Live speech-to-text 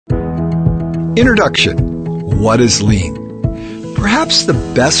Introduction. What is lean? Perhaps the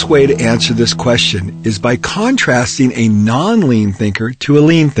best way to answer this question is by contrasting a non-lean thinker to a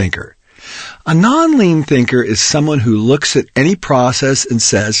lean thinker. A non-lean thinker is someone who looks at any process and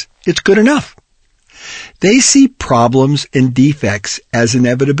says, it's good enough. They see problems and defects as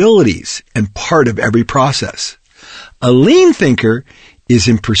inevitabilities and part of every process. A lean thinker is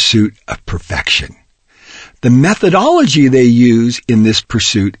in pursuit of perfection. The methodology they use in this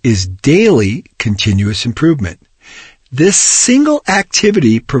pursuit is daily continuous improvement. This single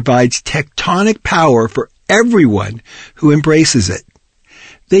activity provides tectonic power for everyone who embraces it.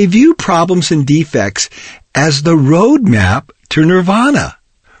 They view problems and defects as the roadmap to nirvana,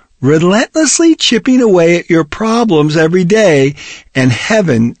 relentlessly chipping away at your problems every day, and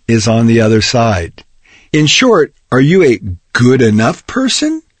heaven is on the other side. In short, are you a good enough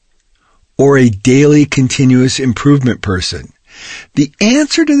person or a daily continuous improvement person? The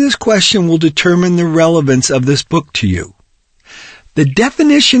answer to this question will determine the relevance of this book to you. The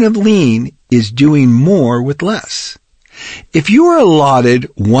definition of lean is doing more with less. If you are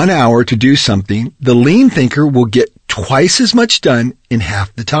allotted 1 hour to do something, the lean thinker will get twice as much done in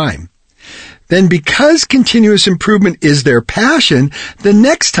half the time. Then because continuous improvement is their passion, the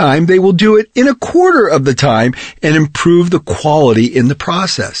next time they will do it in a quarter of the time and improve the quality in the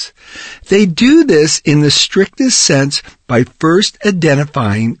process. They do this in the strictest sense by first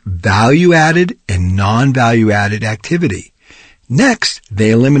identifying value-added and non-value-added activity. Next,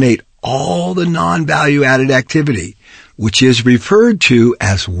 they eliminate all the non-value-added activity, which is referred to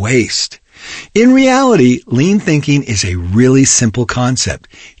as waste. In reality, lean thinking is a really simple concept.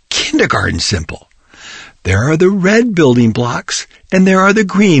 Kindergarten simple. There are the red building blocks and there are the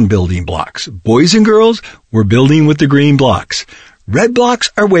green building blocks. Boys and girls, we're building with the green blocks. Red blocks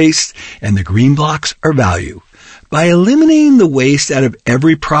are waste and the green blocks are value. By eliminating the waste out of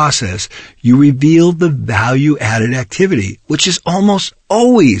every process, you reveal the value-added activity, which is almost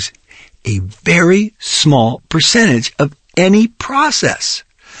always a very small percentage of any process.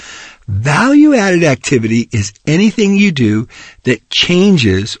 Value-added activity is anything you do that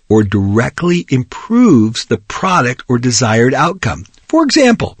changes or directly improves the product or desired outcome. For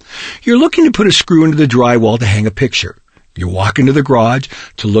example, you're looking to put a screw into the drywall to hang a picture. You walk into the garage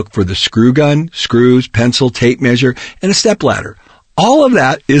to look for the screw gun, screws, pencil, tape measure, and a stepladder. All of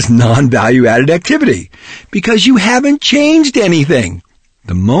that is non-value-added activity because you haven't changed anything.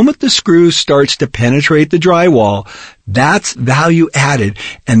 The moment the screw starts to penetrate the drywall, that's value added,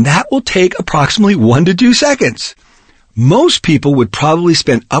 and that will take approximately 1 to 2 seconds. Most people would probably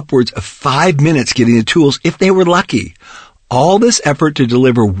spend upwards of 5 minutes getting the tools if they were lucky. All this effort to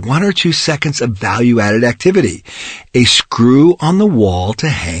deliver 1 or 2 seconds of value-added activity. A screw on the wall to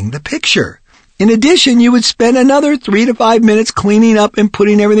hang the picture. In addition, you would spend another 3 to 5 minutes cleaning up and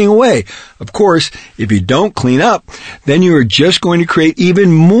putting everything away. Of course, if you don't clean up, then you are just going to create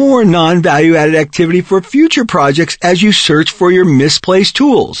even more non-value-added activity for future projects as you search for your misplaced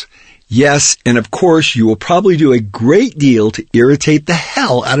tools. Yes, and of course, you will probably do a great deal to irritate the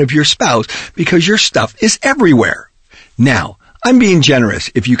hell out of your spouse because your stuff is everywhere. Now, I'm being generous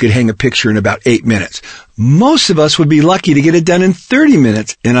if you could hang a picture in about 8 minutes. Most of us would be lucky to get it done in 30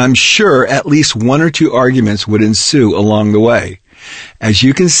 minutes, and I'm sure at least 1 or 2 arguments would ensue along the way. As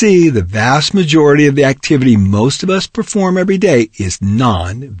you can see, the vast majority of the activity most of us perform every day is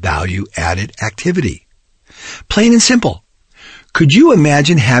non-value-added activity. Plain and simple. Could you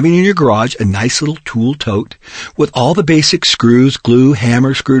imagine having in your garage a nice little tool tote with all the basic screws, glue,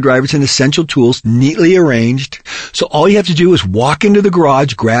 hammer, screwdrivers, and essential tools neatly arranged? So all you have to do is walk into the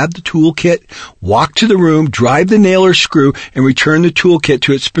garage, grab the toolkit, walk to the room, drive the nail or screw, and return the toolkit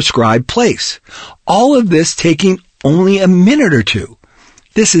to its prescribed place. All of this taking only a minute or 2.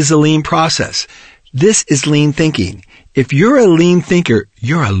 This is a lean process. This is lean thinking. If you're a lean thinker,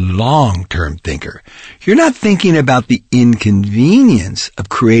 you're a long-term thinker. You're not thinking about the inconvenience of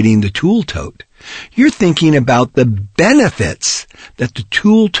creating the tool tote. You're thinking about the benefits that the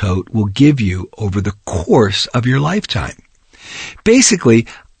tool tote will give you over the course of your lifetime. Basically,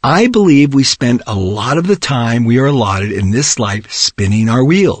 I believe we spend a lot of the time we are allotted in this life spinning our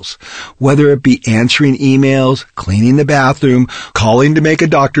wheels, whether it be answering emails, cleaning the bathroom, calling to make a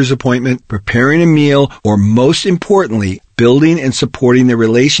doctor's appointment, preparing a meal, or most importantly, building and supporting the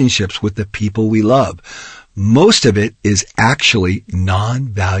relationships with the people we love. Most of it is actually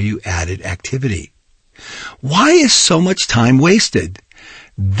non-value-added activity. Why is so much time wasted?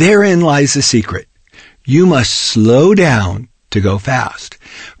 Therein lies the secret. You must slow down to go fast.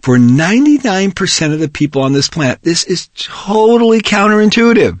 For 99% of the people on this planet, this is totally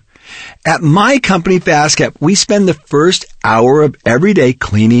counterintuitive. At my company, FastCap, we spend the first hour of every day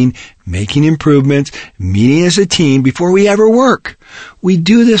cleaning, making improvements, meeting as a team before we ever work. We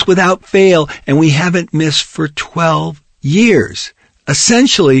do this without fail, and we haven't missed for 12 years.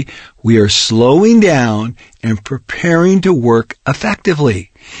 Essentially, we are slowing down and preparing to work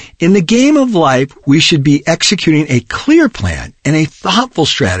effectively. In the game of life, we should be executing a clear plan and a thoughtful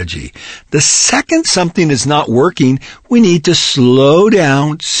strategy. The second something is not working, we need to slow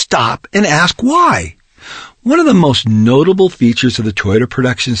down, stop, and ask why. One of the most notable features of the Toyota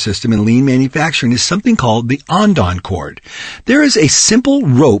production system in lean manufacturing is something called the Ondon cord. There is a simple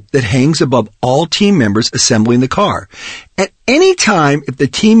rope that hangs above all team members assembling the car. At any time, if the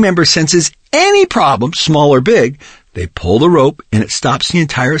team member senses any problem, small or big, they pull the rope and it stops the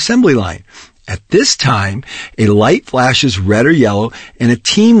entire assembly line. At this time, a light flashes red or yellow and a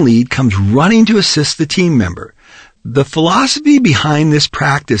team lead comes running to assist the team member. The philosophy behind this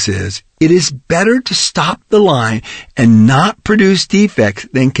practice is, it is better to stop the line and not produce defects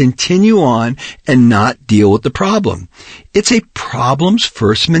than continue on and not deal with the problem. It's a problems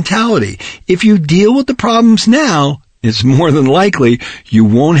first mentality. If you deal with the problems now, it's more than likely you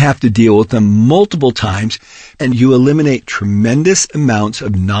won't have to deal with them multiple times, and you eliminate tremendous amounts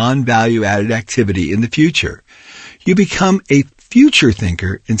of non-value added activity in the future. You become a future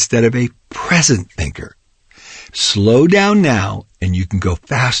thinker instead of a present thinker. Slow down now and you can go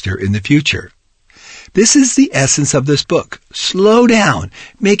faster in the future. This is the essence of this book. Slow down.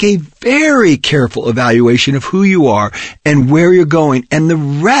 Make a very careful evaluation of who you are and where you're going, and the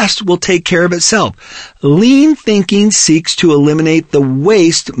rest will take care of itself. Lean thinking seeks to eliminate the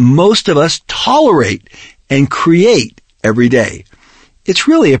waste most of us tolerate and create every day. It's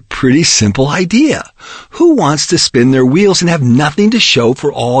really a pretty simple idea. Who wants to spin their wheels and have nothing to show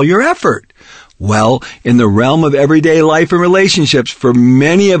for all your effort? Well, in the realm of everyday life and relationships, for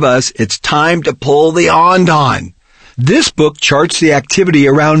many of us, it's time to pull the Ondon. This book charts the activity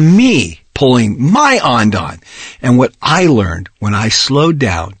around me pulling my Ondon and what I learned when I slowed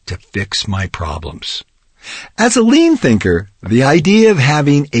down to fix my problems. As a lean thinker, the idea of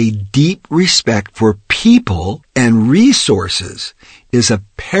having a deep respect for people and resources is of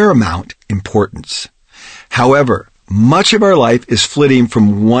paramount importance. However, much of our life is flitting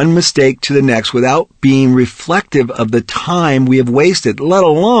from one mistake to the next without being reflective of the time we have wasted, let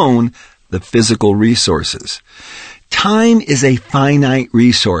alone the physical resources. Time is a finite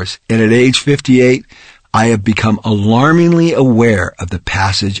resource, and at age 58, I have become alarmingly aware of the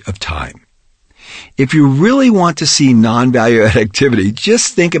passage of time. If you really want to see non-value-added activity,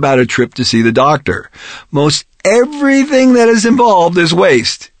 just think about a trip to see the doctor. Most everything that is involved is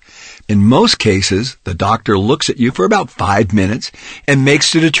waste. In most cases, the doctor looks at you for about 5 minutes and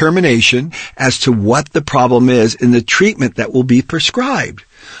makes the determination as to what the problem is in the treatment that will be prescribed.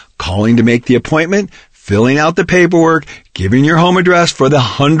 Calling to make the appointment, filling out the paperwork, giving your home address for the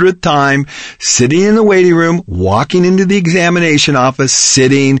 100th time, sitting in the waiting room, walking into the examination office,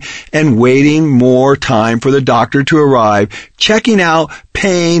 sitting and waiting more time for the doctor to arrive, checking out,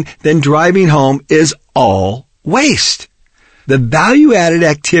 paying, then driving home is all waste. The value-added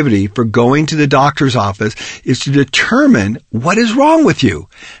activity for going to the doctor's office is to determine what is wrong with you.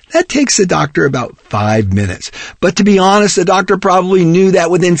 That takes the doctor about 5 minutes. But to be honest, the doctor probably knew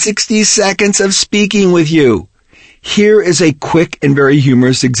that within 60 seconds of speaking with you. Here is a quick and very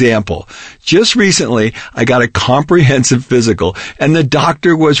humorous example. Just recently, I got a comprehensive physical, and the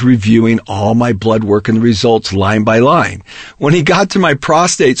doctor was reviewing all my blood work and the results line by line. When he got to my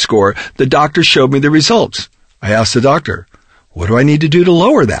prostate score, the doctor showed me the results. I asked the doctor, what do I need to do to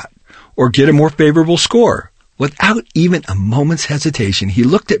lower that or get a more favorable score? Without even a moment's hesitation, he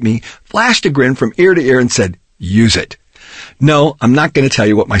looked at me, flashed a grin from ear to ear and said, use it. No, I'm not going to tell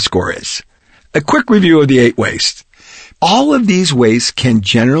you what my score is. A quick review of the 8 wastes. All of these wastes can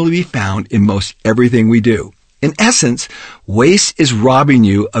generally be found in most everything we do. In essence, waste is robbing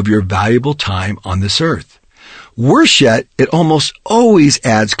you of your valuable time on this earth. Worse yet, it almost always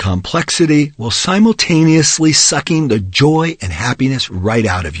adds complexity while simultaneously sucking the joy and happiness right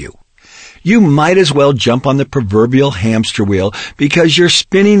out of you. You might as well jump on the proverbial hamster wheel because you're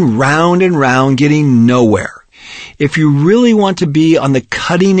spinning round and round getting nowhere. If you really want to be on the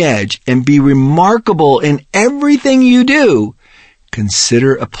cutting edge and be remarkable in everything you do,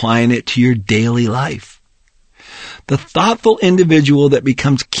 consider applying it to your daily life. The thoughtful individual that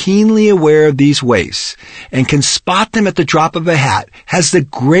becomes keenly aware of these wastes and can spot them at the drop of a hat has the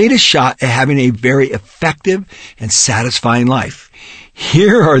greatest shot at having a very effective and satisfying life.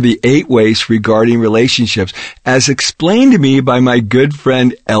 Here are the 8 wastes regarding relationships as explained to me by my good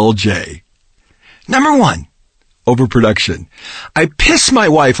friend LJ. Number 1, overproduction. I piss my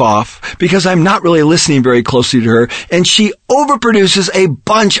wife off because I'm not really listening very closely to her, and she overproduces a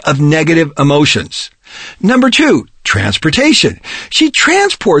bunch of negative emotions. Number 2, transportation. She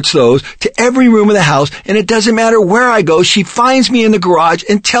transports those to every room of the house, and it doesn't matter where I go, she finds me in the garage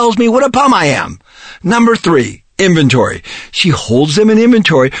and tells me what a bum I am. Number 3, inventory. She holds them in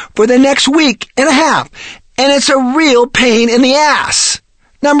inventory for the next week and a half, and it's a real pain in the ass.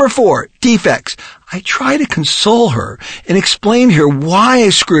 Number 4, defects. I try to console her and explain to her why I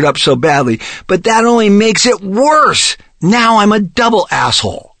screwed up so badly, but that only makes it worse. Now I'm a double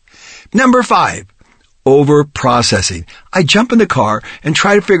asshole. Number 5, over-processing. I jump in the car and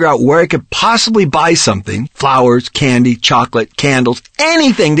try to figure out where I could possibly buy something, flowers, candy, chocolate, candles,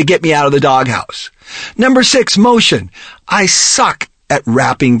 anything to get me out of the doghouse. Number 6, motion. I suck at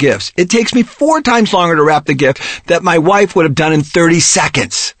wrapping gifts. It takes me 4 times longer to wrap the gift that my wife would have done in 30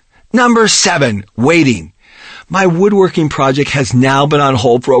 seconds. Number 7, waiting. My woodworking project has now been on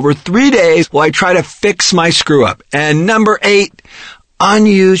hold for over 3 days while I try to fix my screw up. And number 8,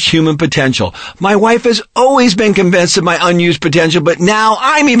 unused human potential. My wife has always been convinced of my unused potential, but now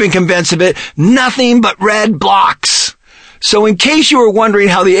I'm even convinced of it. Nothing but red blocks. So in case you were wondering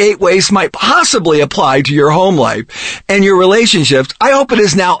how the 8 ways might possibly apply to your home life and your relationships, I hope it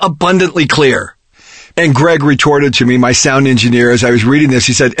is now abundantly clear. And Greg retorted to me, my sound engineer, as I was reading this.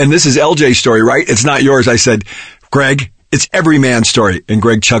 He said, and this is LJ's story, right? It's not yours. I said, Greg, it's every man's story. And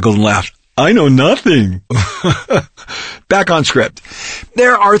Greg chuckled and laughed. I know nothing. Back on script.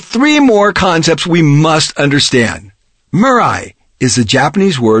 There are 3 more concepts we must understand. Murai is the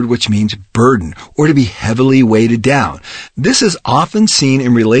Japanese word which means burden or to be heavily weighted down. This is often seen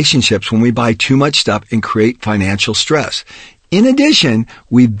in relationships when we buy too much stuff and create financial stress. In addition,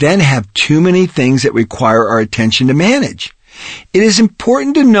 we then have too many things that require our attention to manage. It is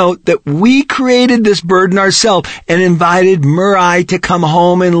important to note that we created this burden ourselves and invited Murai to come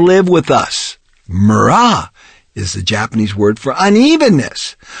home and live with us. Mura is the Japanese word for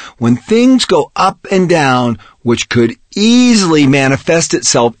unevenness. When things go up and down, which could easily manifest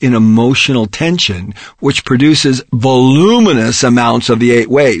itself in emotional tension, which produces voluminous amounts of the 8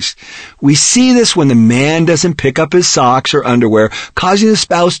 waste. We see this when the man doesn't pick up his socks or underwear, causing the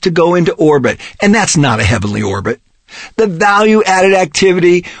spouse to go into orbit, and that's not a heavenly orbit. The value-added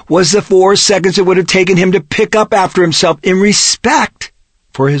activity was the 4 seconds it would have taken him to pick up after himself in respect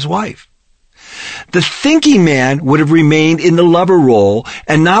for his wife. The thinking man would have remained in the lover role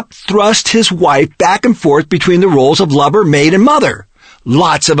and not thrust his wife back and forth between the roles of lover, maid, and mother.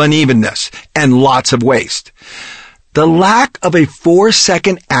 Lots of unevenness and lots of waste. The lack of a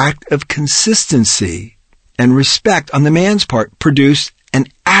 4-second act of consistency and respect on the man's part produced an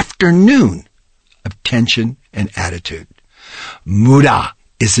afternoon of tension and attitude. Muda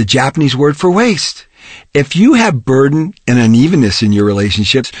is the Japanese word for waste. If you have burden and unevenness in your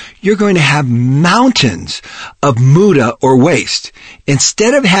relationships, you're going to have mountains of muda or waste.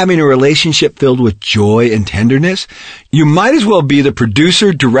 Instead of having a relationship filled with joy and tenderness, you might as well be the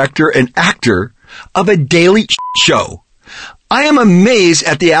producer, director, and actor of a daily show. I am amazed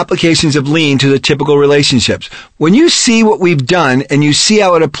at the applications of lean to the typical relationships. When you see what we've done and you see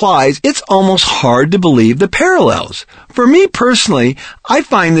how it applies, it's almost hard to believe the parallels. For me personally, I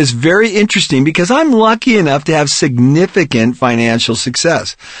find this very interesting because I'm lucky enough to have significant financial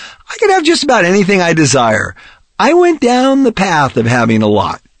success. I can have just about anything I desire. I went down the path of having a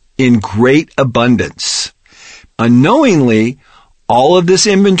lot in great abundance. Unknowingly, all of this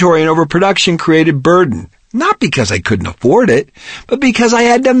inventory and overproduction created burden. Not because I couldn't afford it, but because I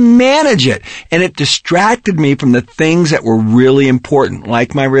had to manage it, and it distracted me from the things that were really important,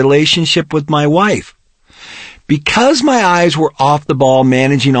 like my relationship with my wife. Because my eyes were off the ball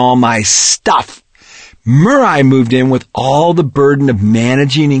managing all my stuff, Murai moved in with all the burden of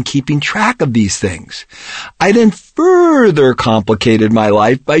managing and keeping track of these things. I then further complicated my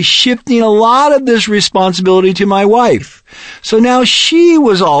life by shifting a lot of this responsibility to my wife. So now she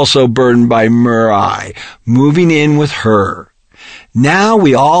was also burdened by Murai, moving in with her. Now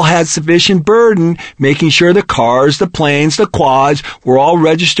we all had sufficient burden, making sure the cars, the planes, the quads were all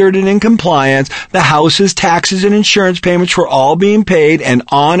registered and in compliance, the houses, taxes, and insurance payments were all being paid, and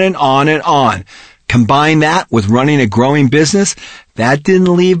on and on and on. Combine that with running a growing business, that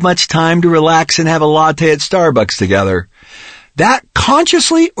didn't leave much time to relax and have a latte at Starbucks together. That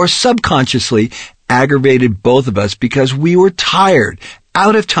consciously or subconsciously aggravated both of us because we were tired,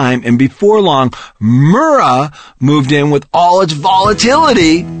 out of time, and before long, Mura moved in with all its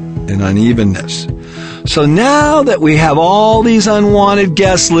volatility and unevenness. So now that we have all these unwanted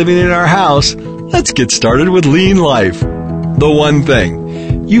guests living in our house, let's get started with Lean Life. The one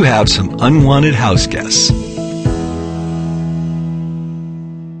thing, you have some unwanted house guests.